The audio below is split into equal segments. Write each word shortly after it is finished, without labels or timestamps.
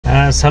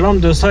سلام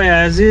دوستای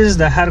عزیز،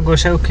 در هر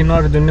گوشه و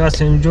کنار دنیا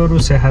اینجور و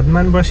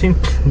صحتمند باشین.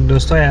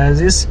 دوستای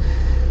عزیز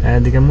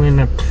دیگه ما این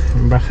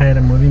بخیر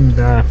موریم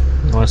در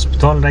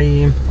هسپتال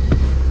راییم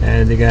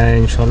دیگه،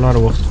 انشالله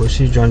رو وقت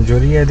خوشی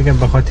جانجوریه دیگه،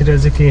 به خاطر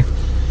از که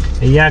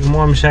یک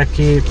ماه میشه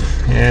که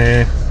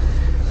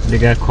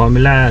دیگه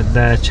کاملا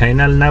در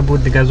چینل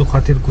نبود دیگه، از اون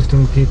خاطر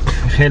گفتم که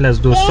خیلی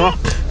از دوستا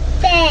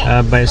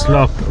به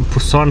اصلاح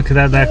پرسان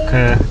کرده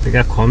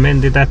دیگه،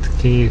 کامنت دیدد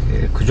که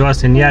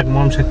کجاست این یک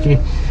ماه میشه که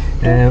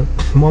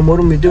ما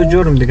مورو ویدیو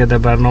جورم دیگه در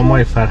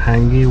برنامه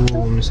فرهنگی و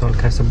مثال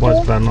کس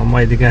باز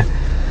برنامه دیگه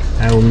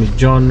امید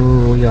جان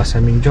و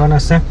یاسمین جان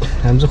هستن،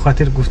 همزو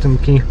خاطر گفتم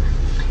که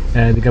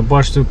دیگه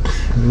باش تو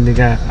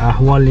دیگه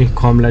احوال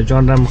کامله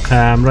جان را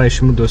همراه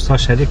شما دوستا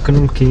شریک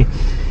کنم که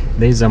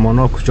در این زمان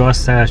ها کجا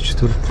هسته،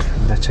 چطور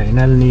در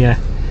چینل نیه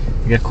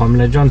دیگه.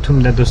 کامله جان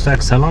تو در دوستا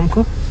یک سلام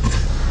کن.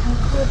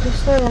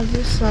 دوستای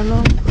عزیز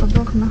سلام،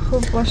 خدا کنه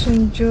خوب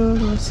باشین، جور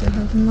و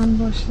صحتمند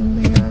باشین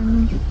دیگه.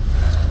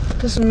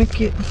 قسمی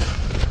که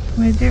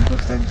میدی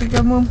گفته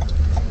دیگه ما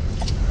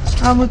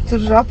همونطور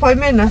رپای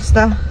می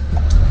نسته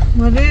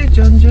ماری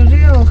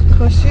جانجوری و وقت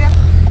خوشی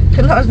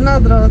خلاص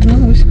ندارد، نه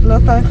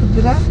مشکلات های خود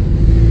داره،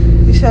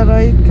 این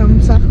شرایط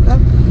کم سخته.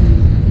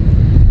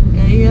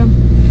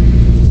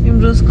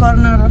 امروز کار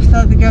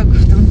نرفته دیگه،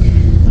 گفتم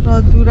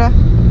راه دوره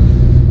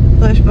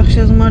داشت، بخش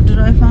از ما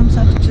درایف هم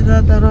سخت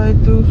شده در راه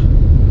دور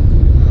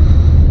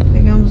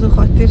دیگه، همزو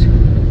خاطر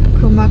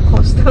کمک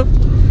خواستم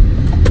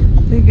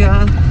دیگه.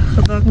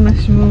 خدا کنه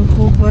شما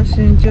خوب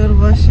باشین، جور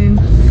باشین.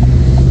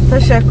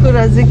 تشکر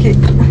از اینکه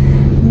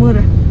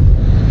موره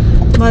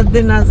مد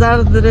نظر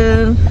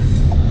دارین،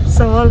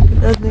 سوال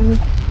کردیم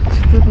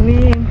چطور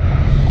نیم.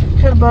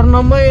 خیر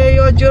برنامه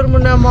یا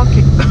جرمونه ما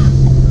که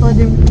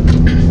خودیم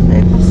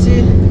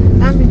پسی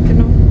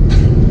نمیتونم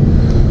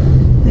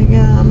دیگه،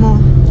 اما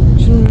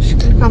چون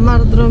مشکل کمر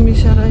دارم این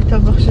شرایط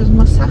بخش از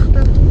ما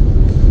سخته.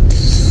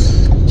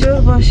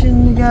 جور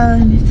باشین دیگه.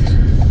 نیتر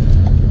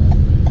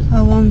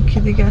هوام که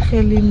دیگه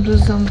خیلی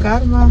امروز هم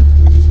گرمه،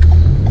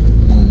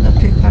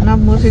 پیکنم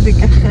موری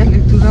دیگه خیلی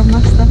دورم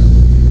هسته.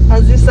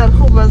 از این سر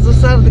خوب، از این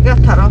سر دیگه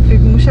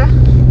ترافیک میشه.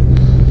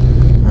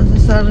 از این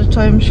سر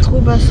تایمش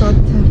خوبه، ساعت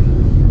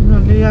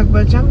 01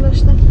 بجه هم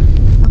داشته،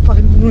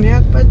 اپایمون 1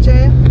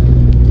 بجه،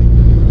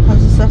 از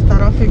این سر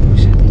ترافیک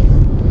میشه.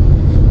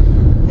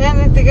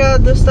 یعنی دیگه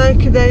دوستایی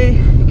که در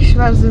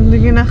کشور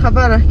زندگی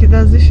نخبره که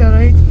از این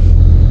شرایط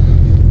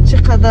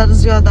چقدر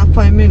زیاد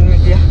اپایمون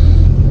میدیه،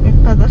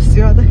 اینقدر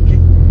زیاده که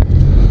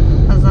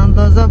از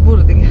اندازه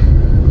بور دیگه.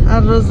 هر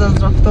روز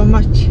از رفت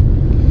آمد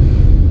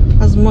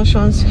از ما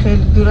شانسی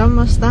خیلی دورم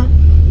هستم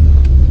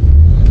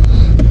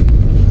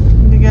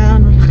دیگه.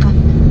 انوالخم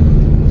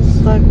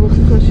استاک وقت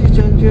خوشی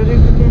جانجوری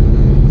بودیم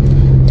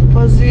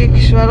بازی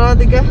کشورها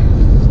دیگه،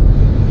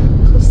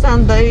 خصوصا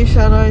در این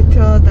شرایط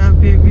ها در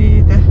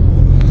بیبی ده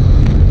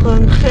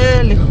کن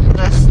خیلی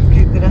خوب رست که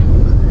دیره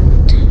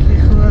که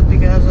خوب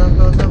دیگه از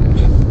اندازه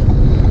بود.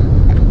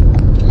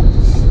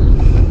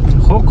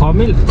 خب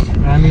کامل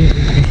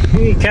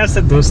این کس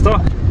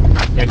دوستا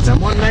یک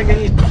زمان نگه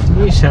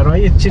این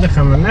شرایط چی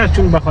رقمه، نه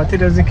چون به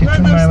خاطر از اینکه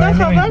چون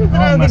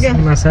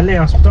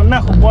مسئله هسپتال نه،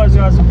 خب بازی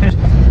از اون پیش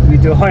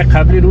ویدیوهای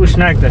قبلی روش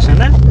نگذاشتن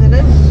نه.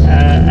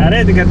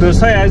 اره دیگه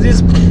دوستای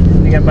عزیز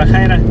دیگه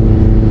بخیر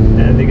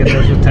دیگه،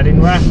 در زودترین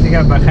وقت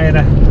دیگه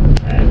بخیر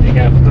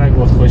دیگه، خدای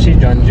وقت خوشی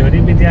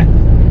جانجوری بیده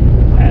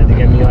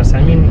دیگه.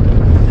 یاسمین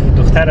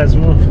دختر از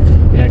مو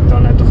یک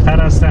دانه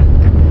دختر هسته،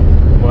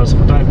 باز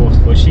خدای وقت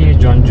خوشی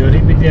جانجوری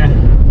بیده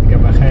دیگه.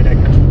 بخیر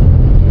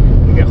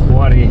دیگه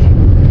خواری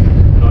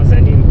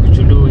نازنین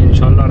کوچولو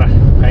انشالله را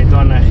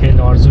پیدا نه، خیلی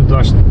آرزو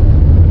داشت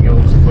دیگه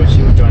وقت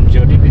خوشی و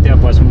جانجوری بیده.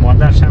 باز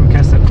مادرش هم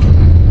کسر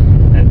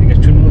دیگه،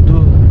 چون مو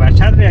دو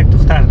بچه داره، یک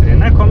دختر داره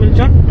نه کامل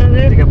جان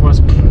دیگه،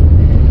 باز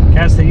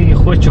کسر یه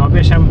خود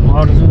چابش هم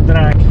آرزو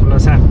داره که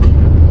خلاصه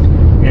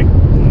یک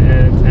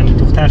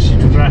دخترش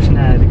جورش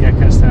نه دیگه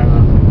کسر.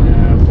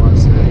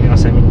 باز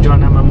یاسمین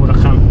جان هم امور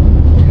خم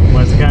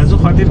باز که از او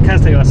خاطر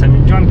کسر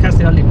یاسمین جان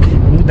کسر حالی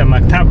در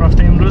مکتب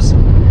رفته امروز،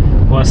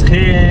 باز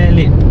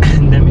خیلی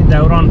دمی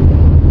دوران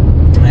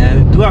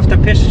 2 هفته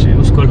پیش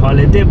اسکول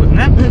هالیده بود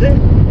نه،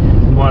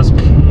 باز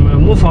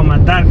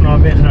مفهمت درک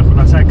نابخره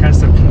خلاصه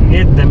کسر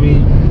یه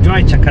دمی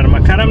جای چکر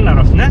مکرم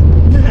نرفت نه.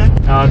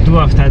 2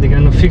 هفته دیگه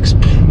نو فیکس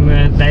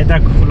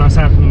دایده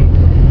خلاصه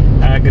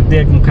اگر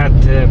دیگ مکد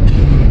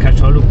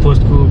کچالو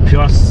پست کو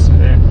پیاس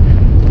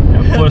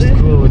پست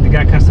کو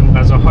دیگه کسم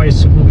غذاهای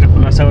سبوک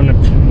خلاصه و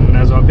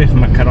نزابخ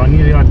مکرانی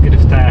یاد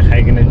گرفته،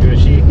 خیگن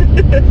جوشی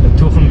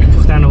توخم که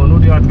پختن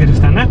اونو یاد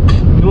گرفته نه.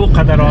 او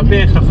قدر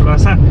آبخ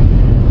خلاصه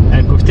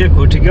گفته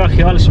کوچگی ها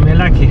خیالش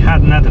میله که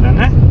حد نداره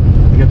نه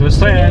دیگه.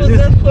 دوستای عزیز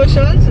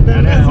خوشحال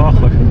شده نه،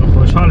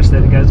 خوشحال شده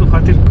دیگه. از اون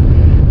خاطر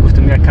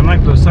گفتم یک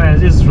کمک دوستای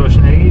عزیز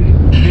روشنایی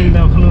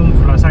بیندم خونم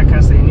خلاصه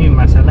کسی اینی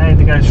مسئله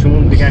دیگه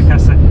شما دیگه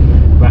کسی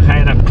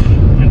بخیر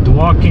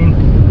دعا کن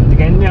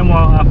دیگه. این میام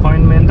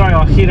اپاینمنت های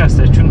آخیر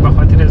است، چون به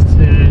خاطر از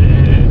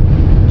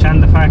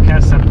چند دفعه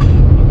کسی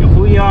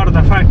خوی یار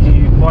دفعه که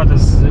بعد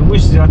از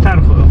وش زیادتر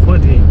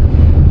خودی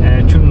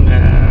چون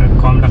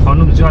کامله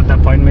خانم زیاد در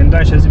اپاینمنت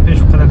دوستایش از این پیش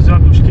قدر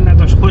زیاد مشکل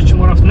نداشت، خودش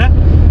مرفت نه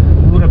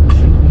او را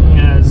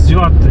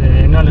زیاد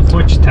اینال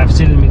خودش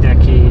تفصیل میده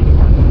که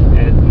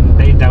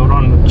در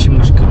دوران چی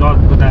مشکلات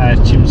بوده،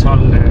 چی مثال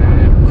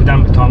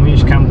کدام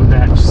تامیش کم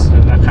بوده،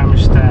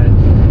 رقمش ده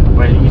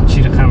و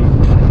چی رقم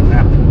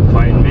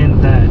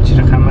پایمنت ده، چی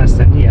رقم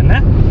است نیه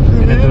نه؟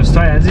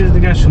 دوستای عزیز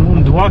دیگه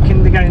شما دعا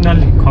کن دیگه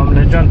اینال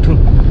کامله جان تو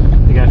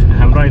دیگه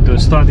همراه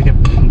دوستا دیگه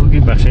بگی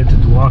بخشید تو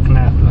دعا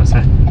کنه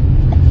خلاصه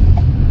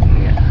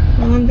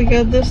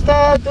دیگه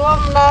دوستا دعا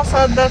منه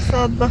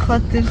 100% به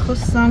خاطر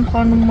خصوصا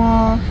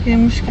خانوما که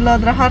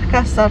مشکلات را هر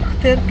کس سر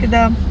خطر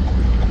کدم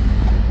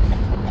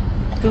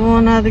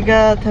دوانه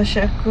دیگه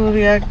تشکر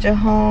یک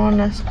جهان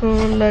از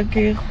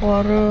کلگی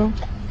خوارو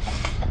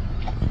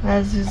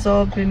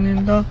عزیزا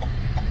بیننده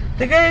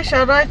دیگه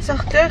شرایط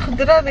سختی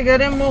خود را دیگه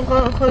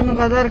خود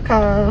قدر که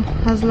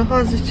از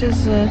لحاظ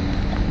چیز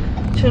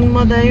چون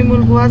ما در این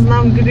ملک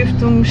وزنم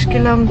گرفتم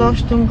مشکلم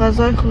داشتم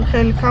غذای خود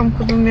خیلی کم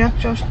کدم یک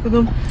چاشت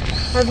کدم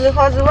از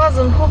لحاظ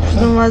وزن خوب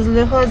شدم از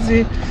لحاظ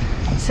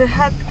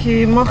صحت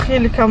که ما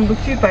خیلی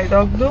کمبودی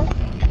پیدا کدم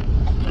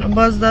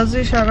باز از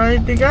این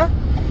شرایط دیگه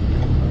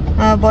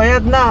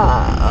باید نه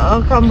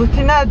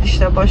کمبودی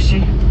نداشته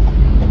باشی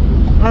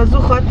از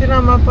او خاطر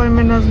ما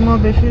پایمن از ما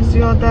بفی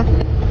زیاده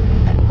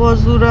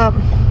بازو را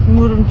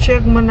مورم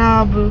چک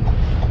منه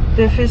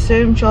دفعه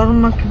سوم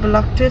چهارم که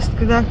بلاک تست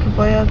کده که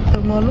باید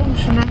معلوم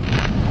شونه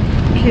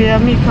که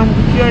همی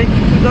کمبودی هایی که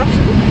تو داشتی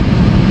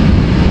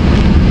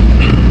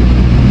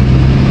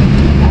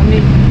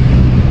همی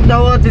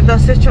دوا دیده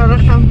 3-4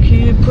 رقم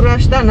که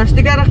پرشته نشت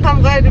دیگر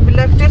رقم غیر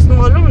بلاک تست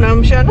معلوم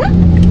نمیشه نه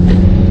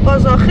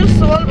باز آخر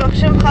سوال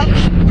بخشم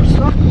خلق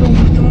پرسان کدوم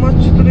گفتم ما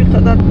چطوری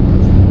قدر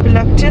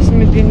بلاک تست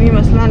میدینی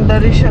مثلا در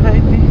این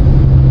شرایطی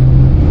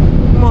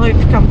ما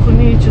ایت کم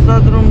خونی چیزا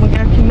درون مگه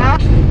که نه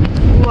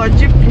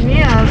واجب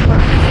کنی از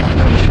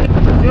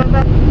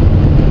زیاده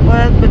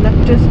باید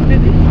بلاک تست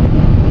بدی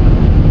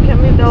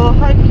کمی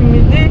دواهایی که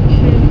میدی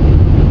که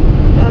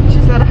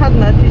چیز راحت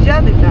نتیجه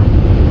دیده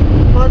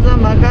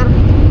بازم اگر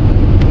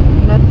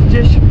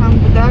نتیجه کم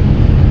بوده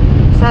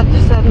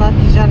 100%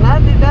 نتیجه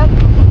ندیده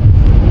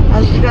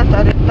از دیگه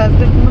طریق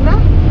تصدیق مونه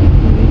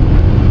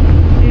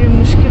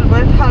این مشکل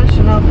باید حل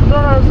شنه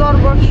خدا را 1000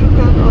 بار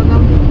شکر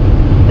آدم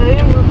در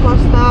این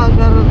مکاسته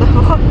اگر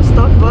دوا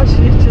استاد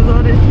باشی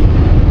چیزاری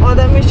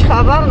آدم هیچ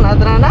خبر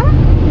نداره نه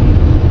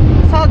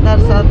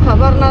 100%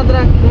 خبر نداره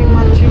که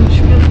من چی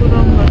مشکل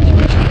بودم و چی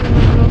مشکل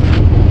ندارم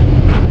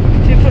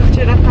تیفل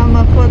چی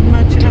رقم خود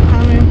من چی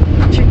رقم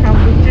چی کم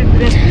بودی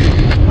دریم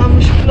و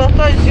مشکلات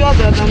های زیاد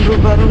آدم رو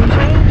برو میشه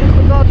اینجا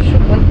خدا رو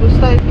شکر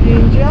دوستایی که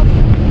اینجا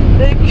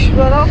در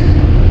کشورها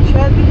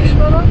شاید این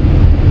کشورها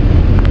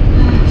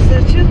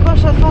سه چیز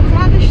باشد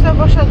فرق نداشته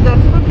باشد در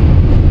خود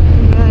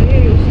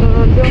این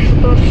استرالیا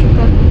خدا رو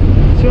شکر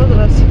زیاد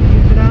رسید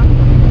بگیرم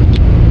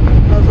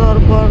 1000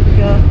 بار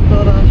دیگه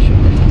خدا رو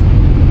شکر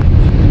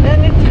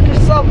یعنی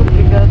قصه بود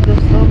دیگه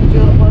دوستان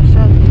جور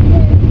باشد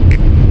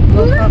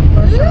موفق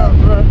باشد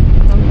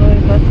همراه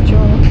بچه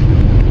ها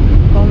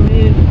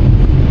کامیل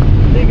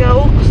دیگه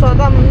او قصه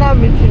آدم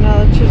نمیتونه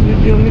چیز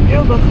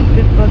ویدیو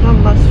بخاطر قدم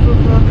مصروف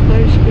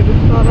وقتایش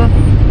گرفتاره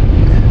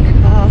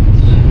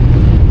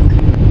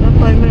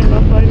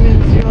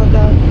پایمن زیاده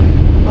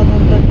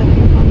آدم در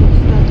تکلیف هم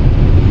هستن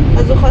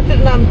از او خاطر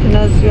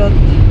نمیتونه زیاد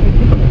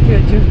ویدیو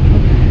جور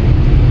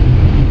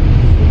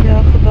یا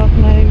خدا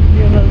کنه این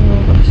ویدیو نظمه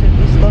بخشه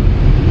دوستا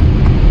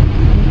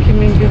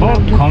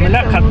خب کاملا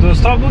قد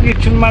دوستا بگی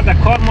چون ما در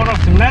کار ما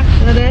رفتیم نه؟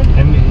 آره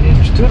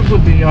چطور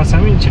بود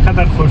یاسمین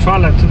چقدر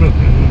خوشحاله تو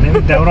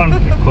رو دوران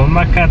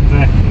کمک کرد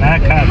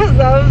نکرد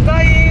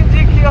زوزای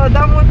اینجا که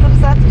آدم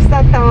تو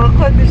 100%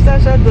 توقع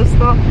داشته شد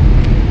دوستا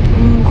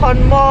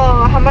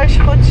خانما همش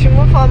خودشی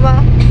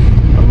مفهمه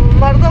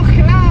مردم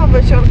که نه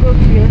بچار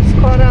گفتی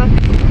از کاره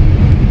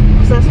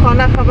از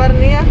خانه خبر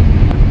نیه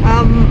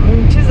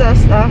چیز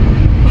است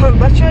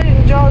بچه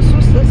اینجا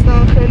سوست است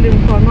خیلی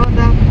امکانات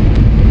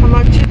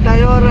همه چی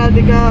تیاره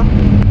دیگه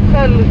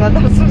خیلی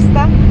قدر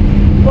سوسته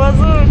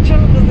بازو چون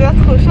زیاد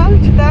خوشحال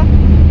چیده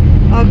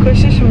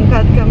کوشش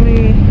میکرد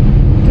کمی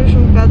توش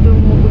میکرد و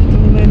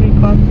گفتم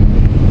نمی کار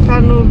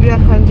کنو بیا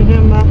خنجقه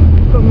ما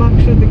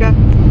کمک شد دیگه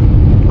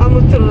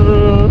همونطور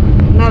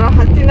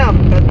نراحتی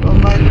نمیکرد با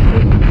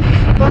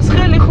من بس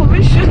خیلی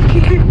خوبی شد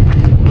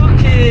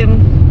که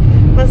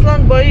مثلا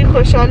با این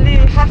خوشحالی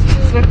هر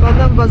چیز را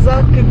آدم با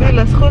ذوق دل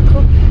از خود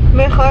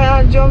میخواه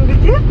انجام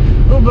بده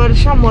او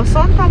برش هم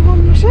آسان تمام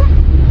میشه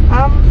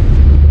هم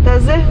در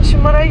ذهن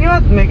شما را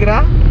یاد میگیره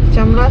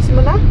چم رسم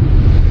نه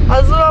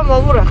از او هم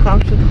امور رقم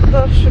شد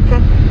خدا رو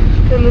شکر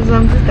خیلی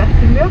زمزی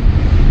تحتیلیا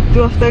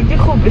 2 هفتگی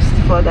خوب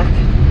استفاده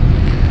کرد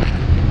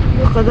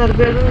مقدر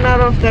بیرون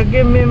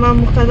نرفتگی میمم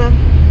مقدر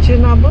چی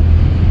نبود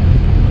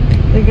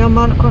دیگه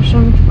من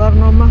کاشم تو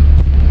برنامه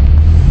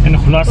این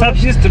خلاصت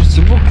چیست رو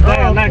سبوک ده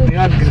یا نه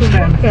یاد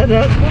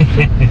گرفته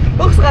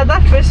بخص قدر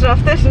پیش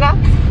رفتش نه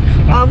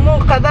اما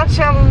قدرش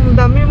هم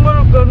دمی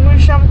ملک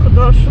گرمویش هم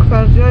خدا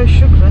شکر جای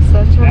شکر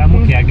است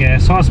اما که اگه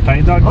احساس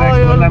پیدا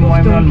کرد که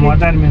مهم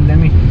مادر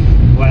مندمی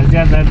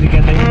وضعیت در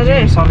دیگه در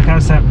این مثال که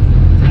هست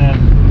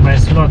به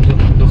اصطلاح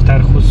دختر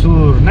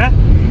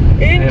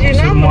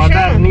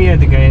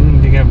دیگه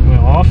دیگه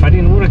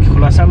آفرین او را که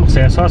خلاصه مخص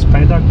احساس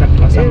پیدا کرده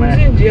خلاصه ما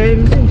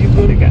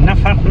دیگه نه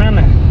فرق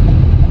نه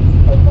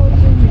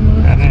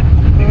آره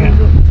دیگه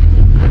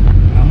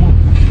اما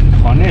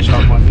خانه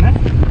شاباد نه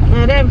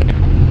آره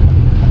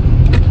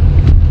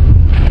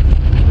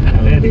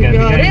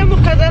دیگه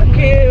مقدر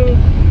که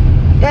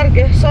درک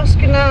احساس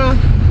کنه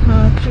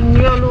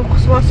چون یالو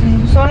خصوص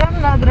انسان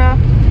هم نداره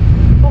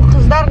و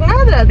خص درک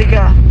نداره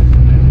دیگه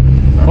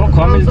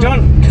کامل جان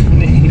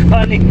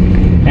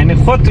یعنی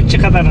خود تو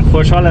چقدر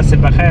خوشحال هستی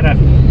بخیر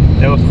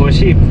در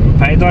خوشی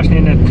پیداش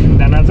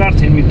در نظر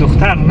تیمی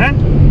دختر نه؟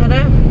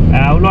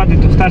 اولاد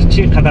دختر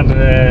چقدر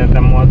در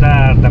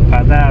مادر در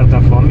پدر در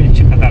فامیل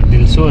چقدر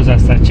دلسوز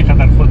است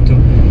چقدر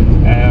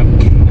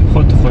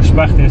خود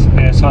خوشبخت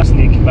احساس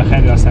نی که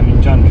بخیر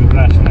یاسمین جان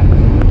جورش نه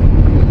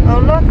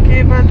اولاد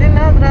که بدی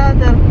نداره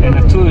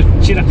در تو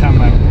چی رقم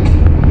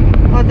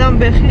آدم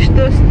به خیش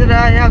دوست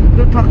داره یک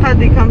دو طاقه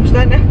دیگه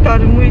شدن یک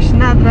کاری مویش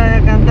نداره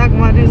یک اندک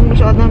مریض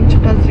میشه آدم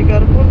چقدر جگر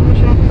خون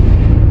میشه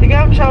دیگه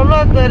همش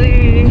اولاد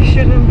داری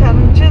شیرین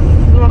ترین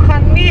چیز واقعا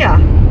نیه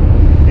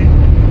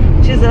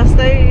چیز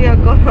هسته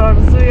یک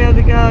آرزویه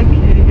دیگه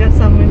که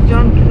یاسمین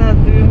جان کنه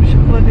دویمش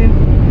خودیم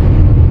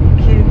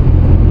که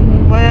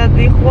باید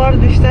ای خوار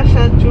دیشته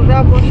شد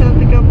جوره باشد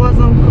دیگه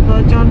بازم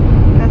خدا جان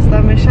کس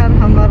همیشه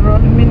همه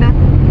راه مینه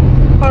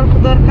کار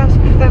خدا کس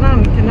گفته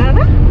نمیکنه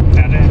نه؟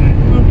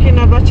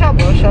 ممکنه بچه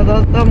باشد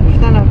آدم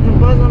گفته نمیکنه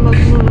بازم از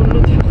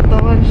لطف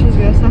خداوند چیز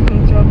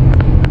یاسمین جان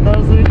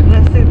در زوی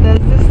رسید از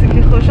دستی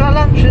که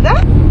خوشحالم شده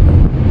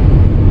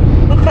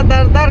او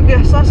قدر درک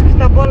احساس که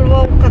تبال و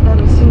او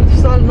قدر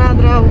سال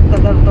نداره او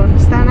قدر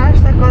دانستن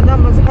هشته که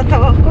آدم از خود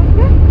توقع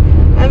کنه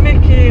امی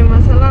که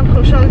مثلا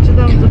خوشحال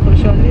شدم زو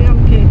خوشحالی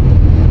هم که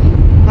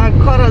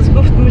کار از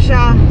گفت میشه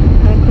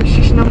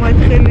کشیش نماید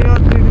خیلی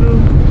یاد بگیرو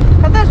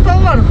قدر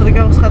تاوان خود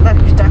دیگه از قدر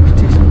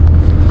کچیش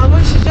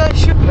همونش جای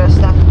شکر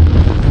هسته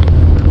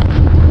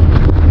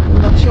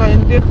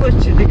شاینده خود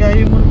چی دیگه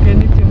ای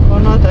ممکنی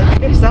امکانات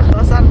دیگه سخت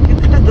آسر که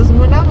دیگه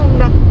دزمونه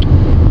همونه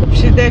خوب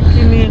شیده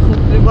کنی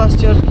خوب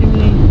لباس چار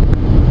کنی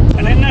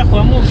نه خو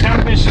همون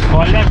کم بهش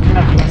فعالیت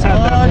کنه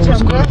مثلا در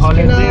موسکول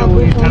حالده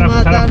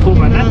و طرف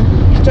خوبه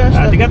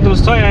نه دیگه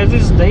دوستای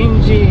عزیز در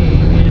اینجی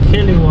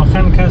خیلی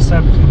واقعا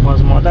کسب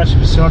باز مادرش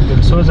بسیار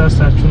دلسوز است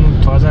چون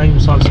تازه این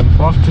سال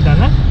صنفاف شده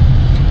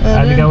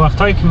نه دیگه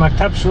وقتایی که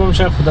مکتب شروع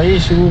میشه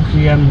خداییش او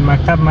که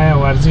مکتب ما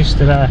ورزش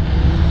داره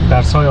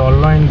درسای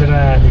آنلاین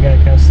داره دیگه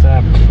کس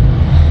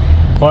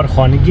کار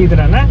خانگی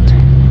داره نه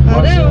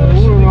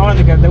اون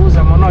دیگه در اون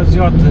زمان ها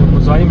زیاد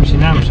مزاحم میشه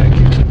نمیشه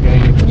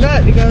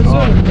نه دیگه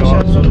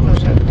زور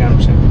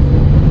میشه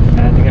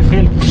دیگه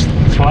خیلی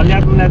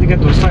فعالیت مونه دیگه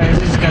دوستای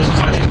عزیز که از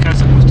خاطر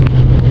کس گفتم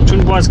چون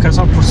باز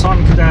کسا پرسان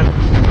که در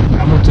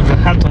همونطور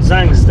حتی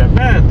زنگ زده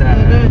نه در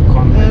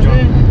کامله جان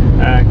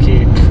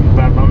که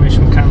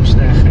برنامهشون کم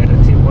شده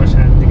خیرتی باشه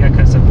دیگه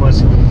کس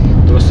باز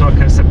دوستا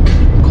کس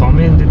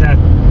کامل دیده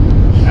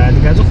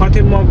دیگه از اون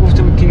خاطر ما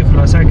گفتم که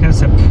خلاصه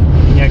کس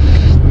یک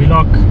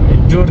ویلاگ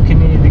جور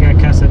کنی دیگه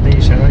کس در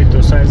شرایط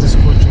دوستای عزیز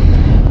خود چون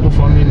اون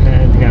فامیل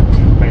دیگه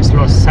به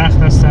اصلاح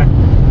سخت است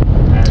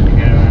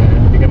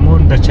دیگه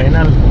مون در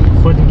چینل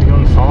خودیم دیگه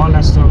اون فعال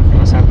هستم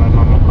خلاصه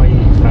برنامه های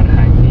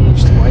فرهنگی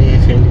اجتماعی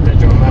خیلی در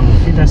جامعه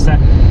مفید است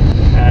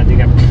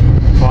دیگه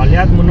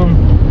فعالیت مونم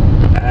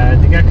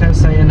دیگه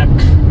کس یعنی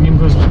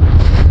امروز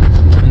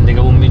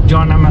دیگه امید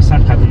جان هم هست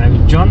قد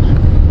نوید جان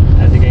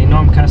دیگه اینا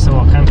هم کس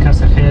واقعا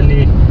کس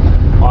خیلی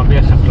آبی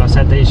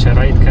خلاصه در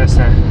شرایط کس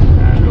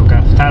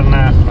لوگفتر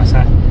نه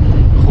خلاصه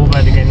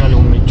خوبه دیگه اینا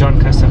امید جان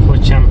کس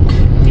خودشم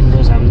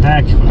امروز هم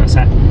ده که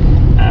خلاصه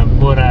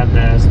برد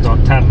از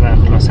دکتر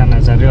خلاصه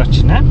نظریات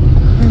چی نه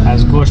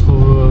از گوش کو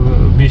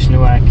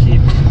بیشنوه که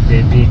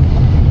بیبی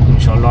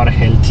انشالله را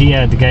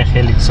هلتیه دیگه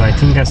خیلی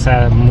اکسایتینگ است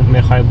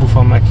میخوای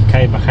بفهمه که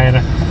کی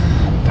بخیر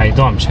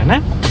پیدا میشه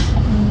نه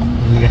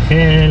دیگه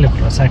خیلی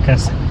خلاصه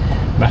کس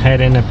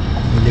بخیر اینه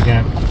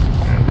دیگه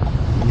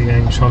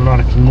انشالله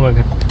را که مو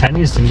اگر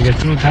تنیستیم دیگه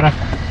چون طرف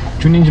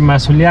چون اینجا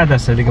مسئولیت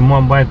است دیگه ما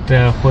هم باید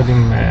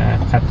خودیم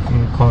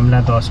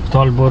کاملا در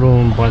هسپتال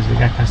بروم باز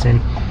دیگه کسی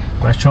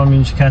بچه هم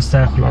اینجا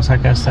کسته خلاصه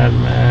کسته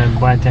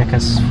باید یک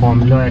از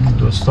فامیلا یک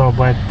دوستا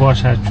باید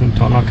باشه چون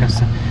تانا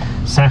کسته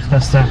سخت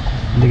است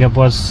دیگه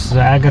باز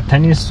اگر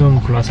تنیستم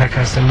خلاصه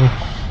کسته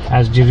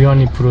از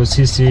جریانی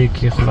پروسیسی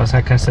که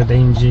خلاصه کسته در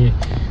اینجا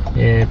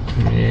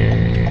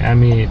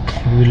امی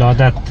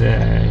ولادت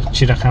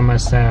چی رقم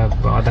است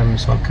به آدم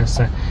مثال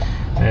کسته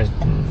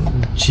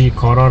چی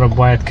کارا رو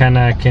باید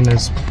کنه که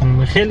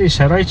خیلی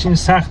شرایط این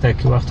سخته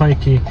که وقتایی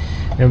که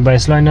به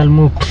اصلاح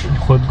اینال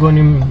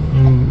خودگونیم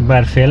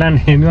بر فعلا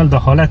همیال در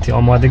حالت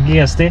آمادگی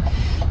هسته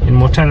این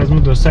موتر از مو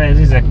دوستای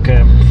عزیز یک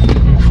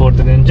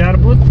فورد رنجر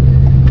بود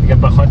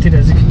دیگه به خاطر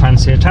از اینکه 5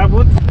 سیته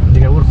بود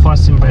دیگه اون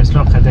خواستیم به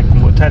اصلاح قد یک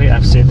موتر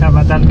 7 سیته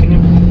بدل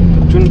کنیم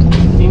چون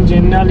این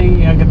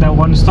جنالی اگر در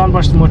افغانستان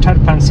باشه موتر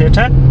 5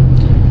 سیته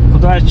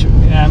خدا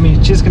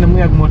همین چیز که نمو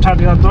یک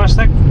موتر یاد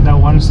داشته در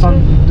افغانستان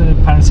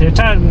 5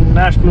 سیته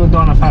نش کنو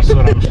 2 نفر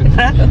سورم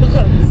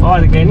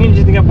شد دیگه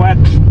اینجا دیگه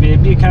باید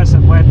بیبی کس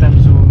باید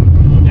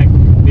یک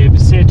بیبی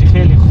سیت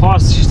خیلی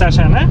خاص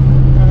شده نه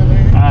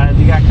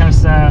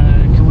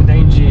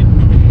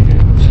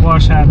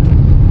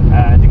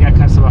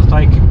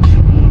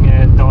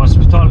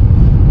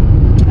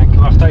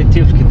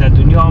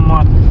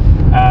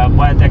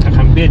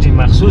چی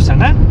مخصوصه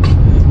نه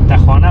در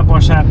خانه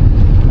باشه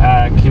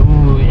که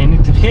او یعنی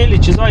خیلی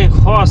چیزای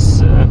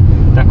خاص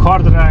در کار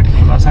داره که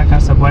خلاصه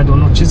کسی باید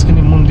اونو چیز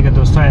کنیم. مون دیگه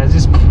دوستای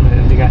عزیز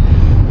دیگه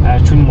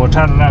چون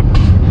موتر را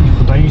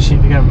خداییش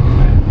دیگه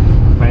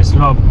به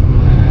اصطلاح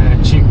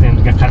چی کردیم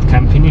دیگه قد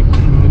کمپینی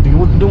دیگه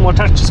دو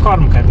موتر چیز کار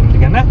میکردیم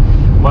دیگه نه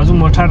باز اون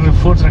موتر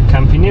فورد را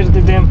کمپینی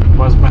دیدیم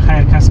باز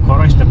بخیر کس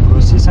کاراش در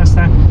پروسیس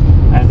هستن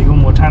دیگه اون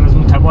موتر از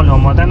اون تبال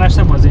آماده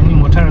نشده باز این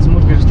موتر از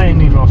مور گرفته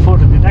این رافور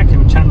دیده که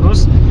چند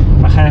روز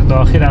بخیر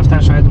داخل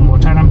رفته شاید اون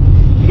موتر هم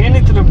دیگه این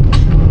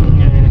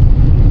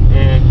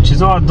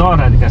چیزا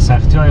داره دیگه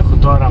سختی های خود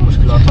داره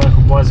مشکلات های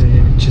خود باز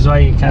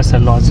چیزایی که اصلا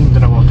لازم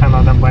داره واقعا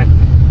آدم باید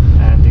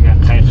دیگه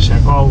قیق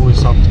شگاه و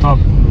حساب کتاب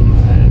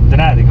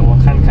داره دیگه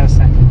واقعا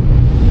کسه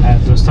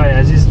دوستای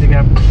عزیز دیگه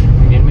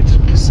این میتر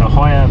قصه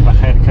های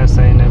بخیر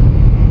کسه این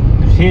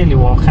خیلی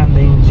واقعا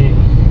اینجا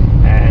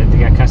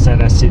دیگه کسه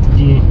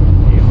رسیدگی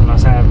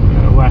خلاصه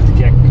وقتی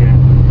که یک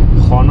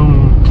خانم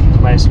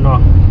به اصلاح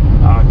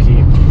که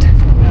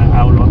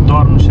اولاد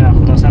دار میشه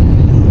خلاصه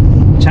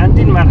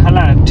چندین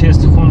مرحله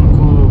تست خون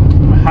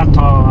که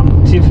حتی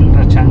طفل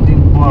را چندین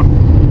بار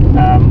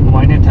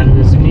معاینه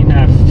تلویزیونی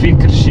نه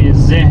فکرشی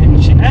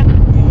ذهنشی نه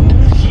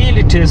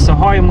خیلی تست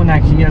های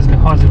مونه که از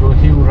لحاظ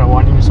روحی و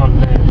روانی مثال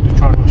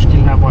دوچار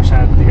مشکل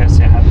نباشد دیگه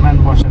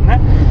صحتمند باشد نه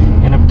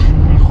یعنی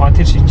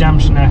خاطرش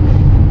جمعش نه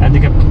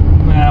دیگه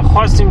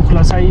خواستیم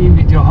خلاصه این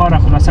ویدیوها را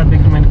خلاصه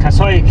بگیریم این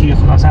کسایی که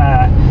خلاصه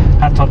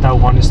حتی در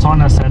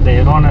افغانستان هست در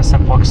ایران هست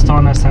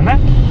پاکستان هست نه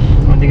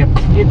دیگه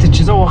این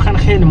چیزا واقعا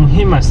خیلی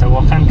مهم است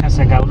واقعا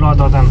کسی که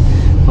اولاد آدم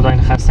خدای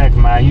نخواسته یک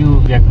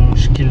معیوب یک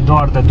مشکل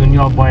دار در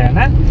دنیا باید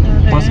نه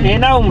باز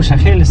اینه و مشه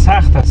خیلی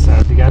سخت است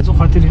دیگه از اون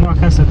خاطر اینا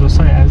کسی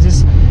دوستای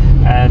عزیز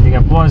دیگه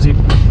بازی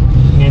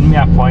این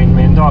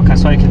اپاینتمنت ها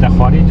کسایی که در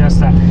خارج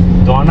هست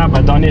دانه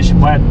به دانش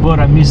باید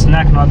بره میس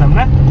نکن آدم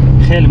نه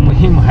خیلی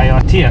مهم و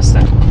حیاتی است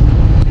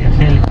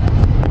خیلی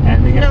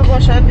دیگه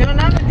نباشد یا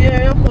نمیدی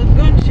یا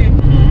خودگون چی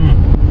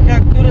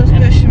یک دور از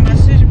کشی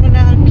مسیج بونه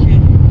که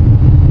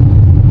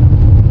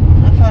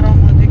نفر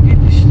آمادگی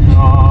داشته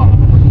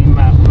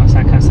مهم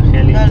مثلا کسی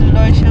خیلی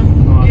دلایش هم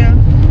میگه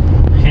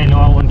خیلی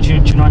اون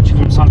چنانچه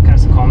که مثال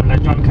کسی کامله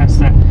جان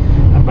کسی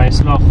به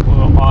اصلاح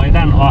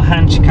آیدن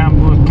آهنج کم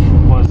بود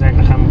باز یک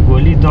رقم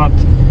گلی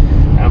داد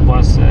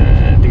باز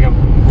دیگه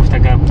گفت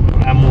اگر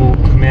امو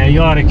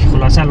معیاری که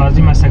خلاصه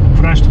لازم است که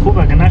پرشت خوب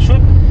اگه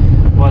نشد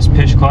باز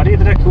پیشکاری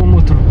داره که اون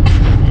موتور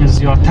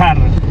زیادتر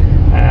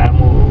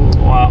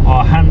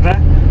آهن را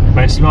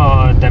به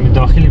اصلاح دم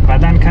داخلی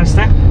بدن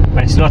کسته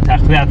به اصلاح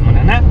تقویت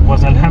مونه نه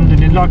باز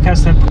الحمدلله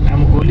کسته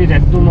امو گلی را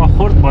دو ماه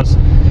خورد باز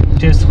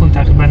تست خون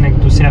تقریبا یک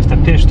دو سه هفته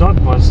پیش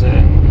داد باز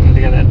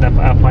دیگه در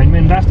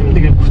اپاینتمنت رفتیم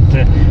دیگه گفت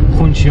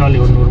خون شیالی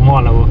و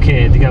نرمال و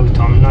که دیگه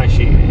ویتامیناش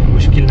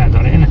مشکل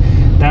نداره این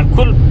در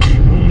کل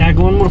اگه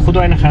اون مور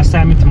خدای نخواسته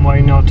همیت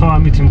معاینات ها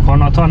همیت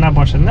امکانات ها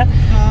نباشد نه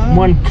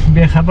من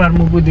به خبر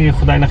مو بودی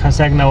خدای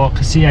نخواسته یک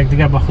نواقصی یک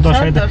دیگه به خدا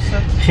شاید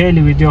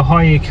خیلی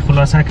ویدیوهایی که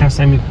خلاصه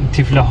کسا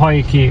طفله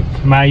هایی که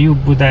معیوب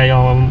بوده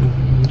یا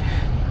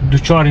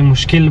دوچار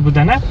مشکل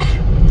بوده نه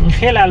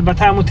خیلی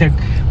البته همون یک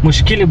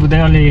مشکلی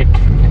بوده ولی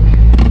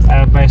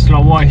به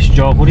اصلاح واش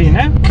جاغوری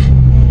نه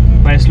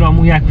به اصلاح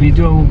مو یک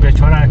ویدیو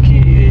بیچاره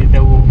که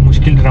دو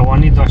مشکل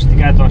روانی داشت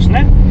دیگه داشت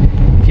نه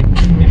که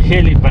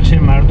خیلی بخش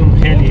مردم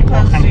خیلی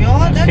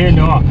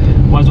خیلی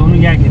باز اونو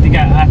یک دیگه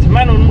حتما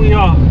اونو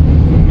یا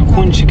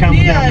خون شکم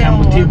بوده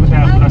کمبوتی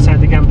بوده خلاصه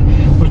دیگه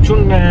بوده چون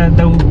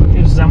دو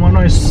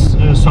زمانهای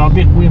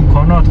سابق و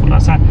امکانات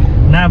خلاصه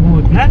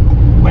نبود نه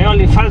و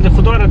یا فرض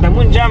خدا را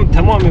دمون جمع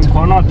تمام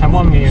امکانات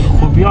تمام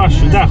خوبی ها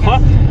شده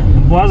خواه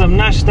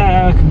بازم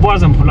نشده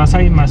بازم خلاصه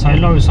این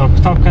مسائل ها و حساب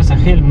کتاب کسی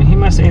خیلی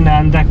مهم است این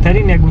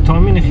اندکترین یک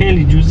ویتامین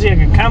خیلی جزئی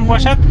اگه کم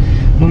باشد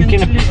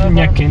ممکنه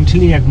یک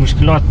انتلی یک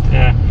مشکلات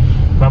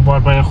و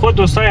بار خود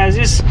دوستای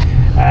عزیز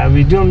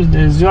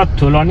ویدیو زیاد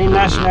طولانی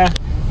نشده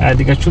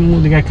دیگه چون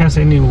مو دیگه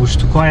کسی این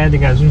وشتکای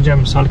دیگه از اونجا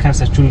مثال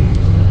کسی چون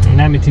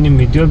نمیتونیم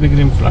ویدیو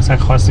بگیریم خلاصه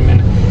خواستیم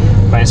این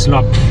به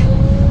اصلاح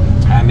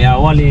همی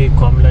اولی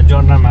گامله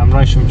جان را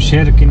همراهشون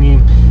شیر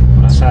کنیم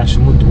خلاصه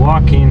شما دعا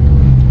کن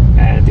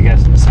دیگه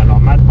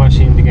سلامت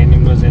باشین دیگه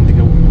امروز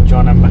دیگه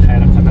جانم بخیر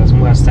قد از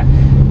مو هسته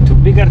تو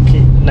بگر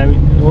که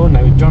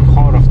نوید جان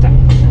خواه رفته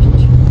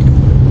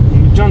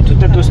نوید جان تو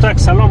در دوستاک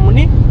سلام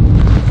مونی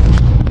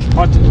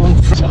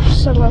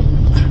سلام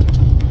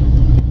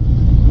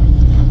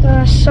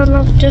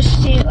سلام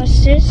دوستی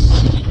عزیز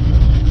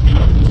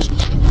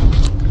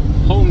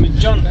خب نوید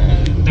جان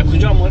در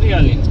کجا موری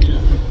علی؟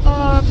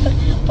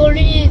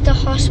 موری در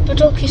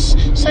هاسپیتال که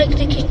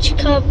سایکلی که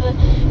چکاب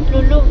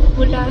لولو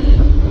بولا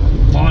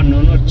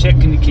نونو چک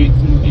کنی که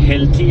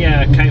هلتی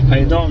کی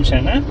پیدا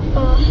میشه نه؟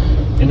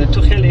 یعنی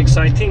تو خیلی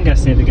اکسایتینگ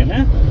هستی دیگه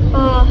نه؟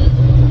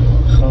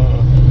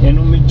 خب یعنی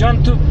امید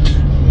جان تو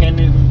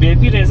یعنی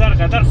بیبی ریزر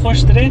قدر خوش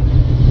داره؟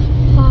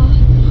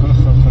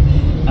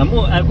 امو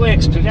اگه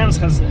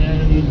اکسپریانس خز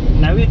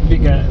نوید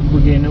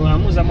بگین و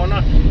امو زمانا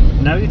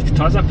نوید که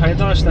تازه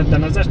پیدا شد در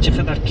نظر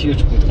چقدر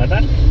کیوت بود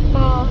قدر؟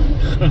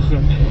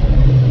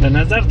 در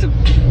نظر تو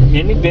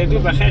یعنی بیبی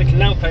بخیر که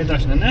نو پیدا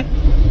شد نه؟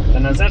 در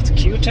نظر تو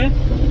کیوته؟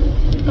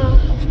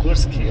 of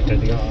course کیوته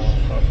دیگه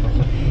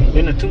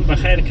یعنی تو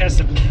بخیر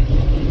کس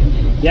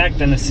یک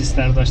دنه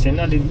سیستر داشته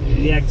نه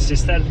یک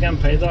سیستر دیگه هم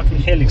پیدا کنی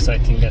خیلی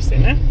اکسایتینگ هسته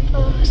نه؟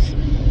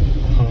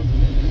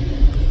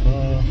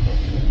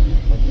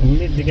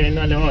 امید دیگه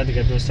اینا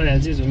دیگه دوستای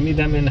عزیز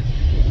امیدم این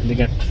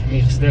دیگه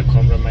میخسته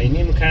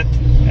کامرامینی میکرد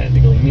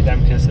دیگه امیدم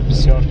که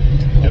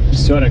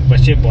بسیار یک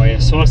بچه با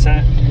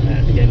احساسه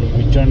دیگه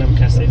امید جانم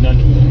که اینا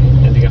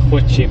دیگه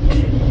خود چی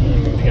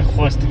دیگه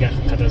خواست دیگه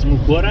قد از مو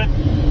باره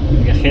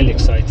دیگه خیلی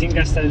اکسایتینگ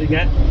است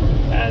دیگه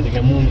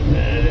مو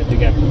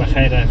دیگه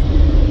بخیر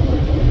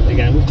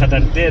دیگه اون قدر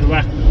دیر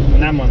وقت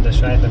نمانده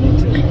شاید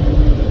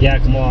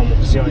یک ماه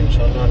مقصیا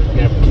انشالله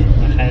دیگه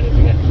بخیر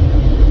دیگه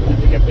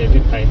بیبی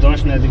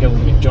پیداش نه دیگه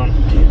امید جان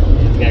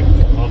دیگه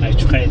آقای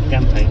چوخه دیگه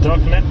هم پیدا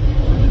کنه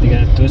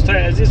دیگه دوستای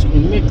عزیز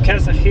امید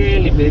کس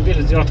خیلی بیبی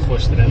رو زیاد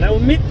خوش داره نه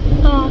امید؟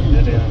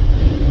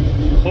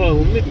 خب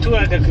امید تو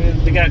اگه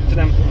دیگه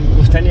کدام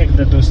گفتنی یک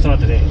در دوستا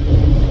داره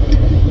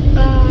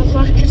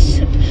like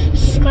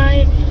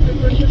subscribe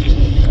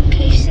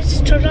notifications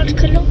turn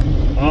کنم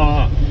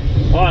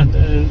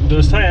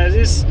دوستای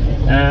عزیز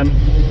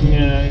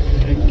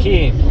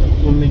کی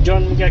امید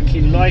جان میگه که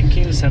لایک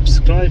کن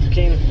سابسکرایب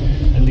کن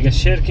دیگه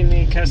شیر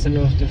کنی کس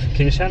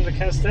نوتیفیکیشن رو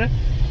کسته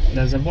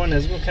در زبان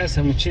از مو کس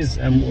همون چیز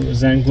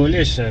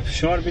زنگولیش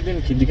فشار بدین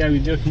که دیگه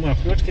ویدیو که مو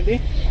اپلود کردی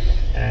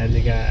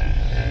دیگه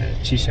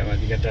چی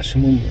شود دیگه در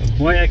شما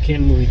باید که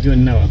این ویدیو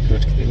نو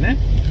اپلود کردی نه؟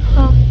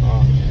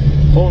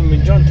 خب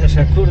امید جان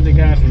تشکر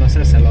دیگه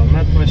خلاصه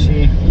سلامت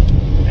باشی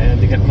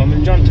دیگه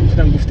کامل جان تو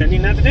کدام گفتنی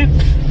نداره؟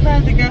 نه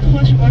دیگه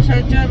خوش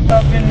باشه جان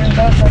با بیننده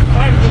در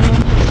کار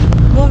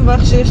بون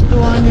بخشش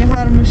دوانی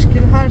هر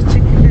مشکل هر چی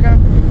که دیره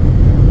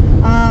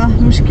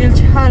مشکل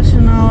چه حل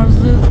شنه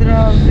آرزو دیره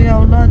آرزوی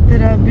اولاد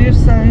دیره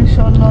بیرسه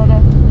انشالله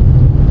را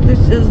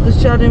از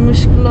دچار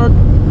مشکلات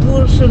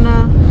دور شنه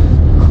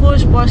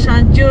خوش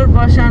باشن جور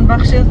باشن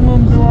بخشش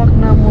موم دعا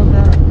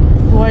نموده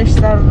دعایش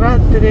در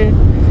رد دیره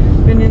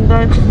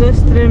بیننده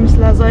دوست دیره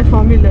مثل ازای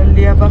فامیل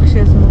لیه بخشش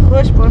مو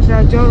خوش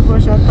باشه جور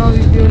باشه تا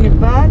ویدیونی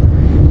بعد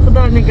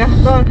خدا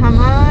نگهدار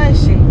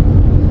همه‌شی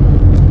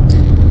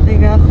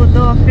دیگه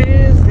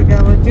خداحافظ دیگه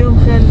ویدیو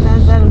خیلی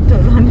نظرم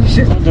طولانی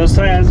شد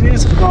دوستای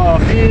عزیز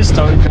خداحافظ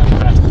تا ویدیو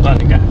بعد خدا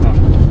نگهدار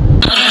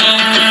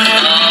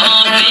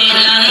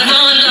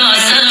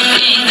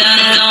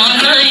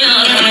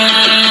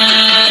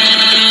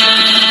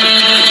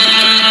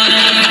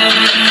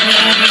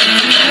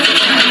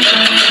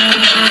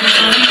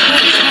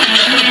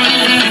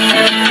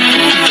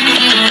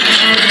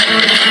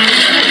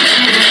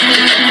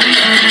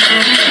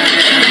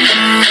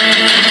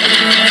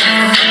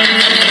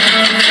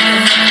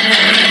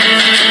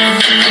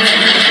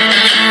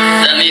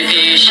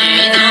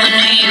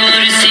پیشیدانی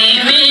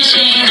ورسی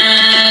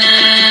میشینه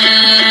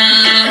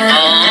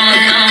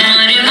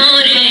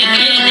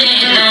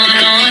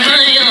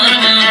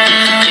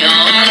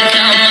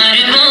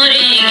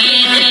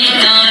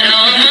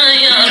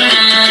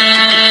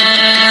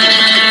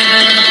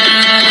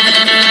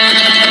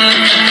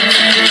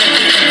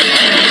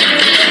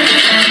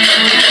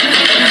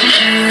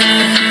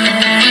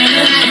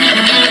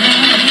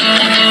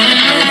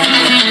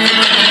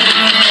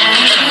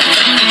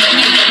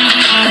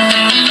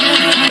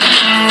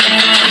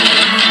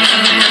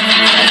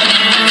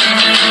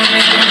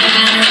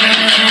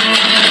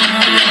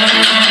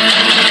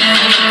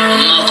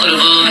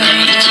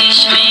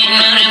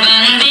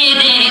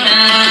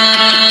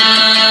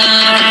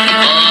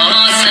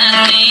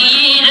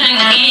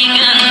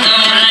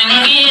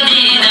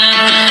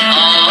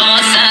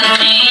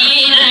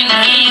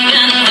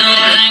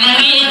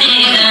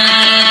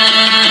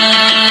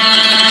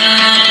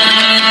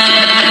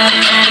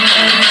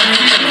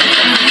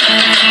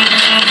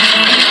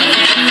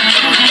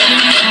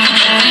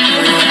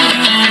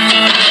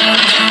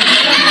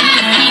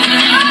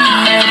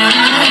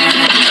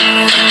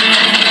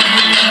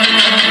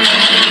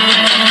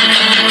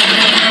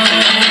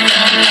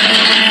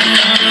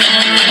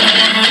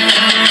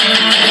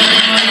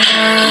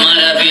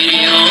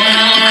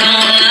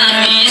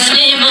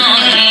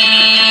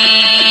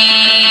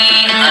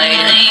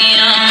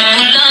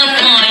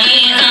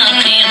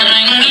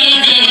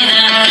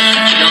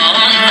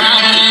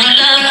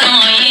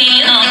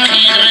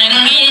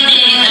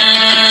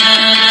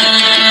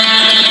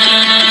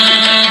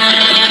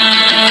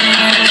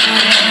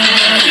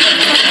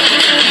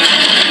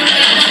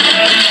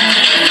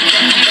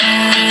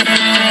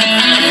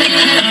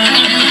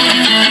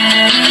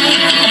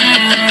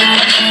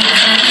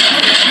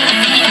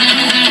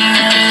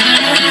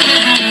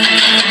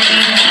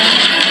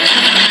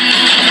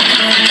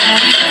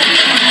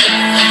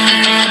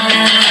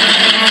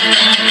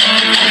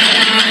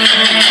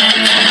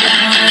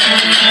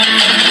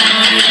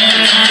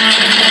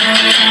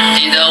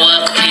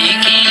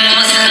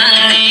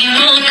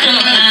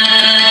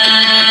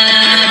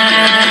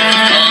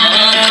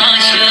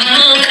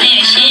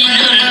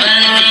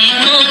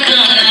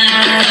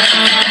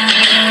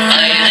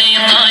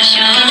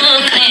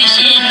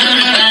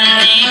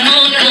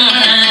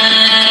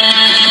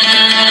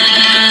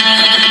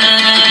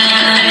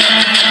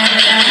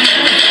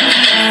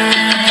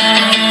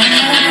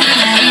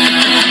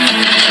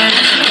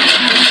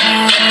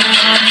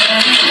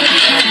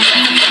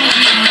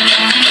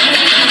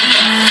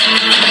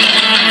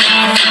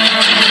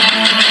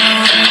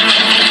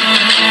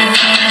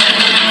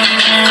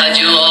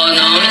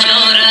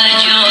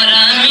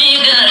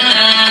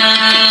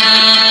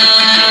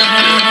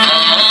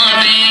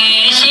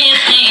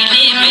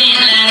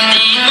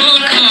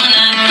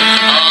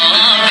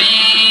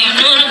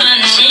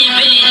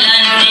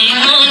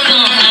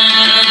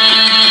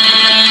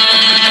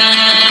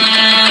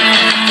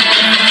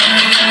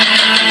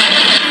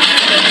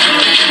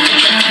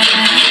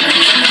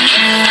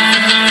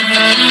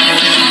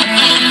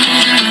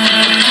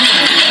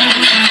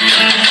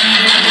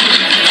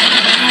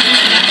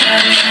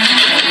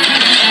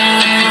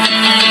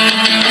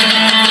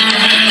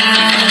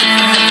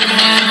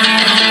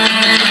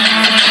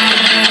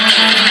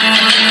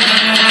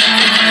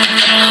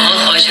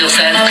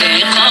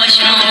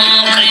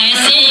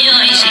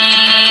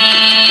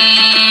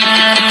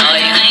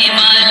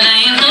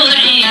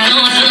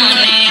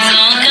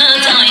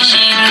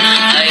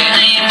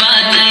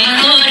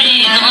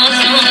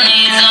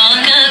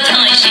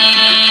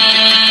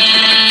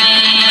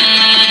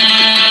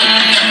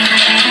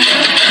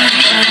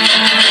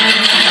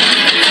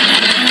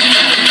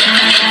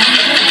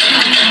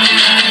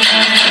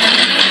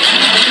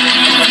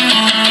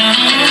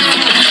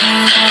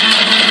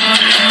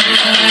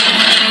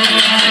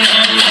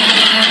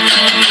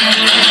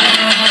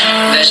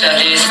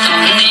شقیست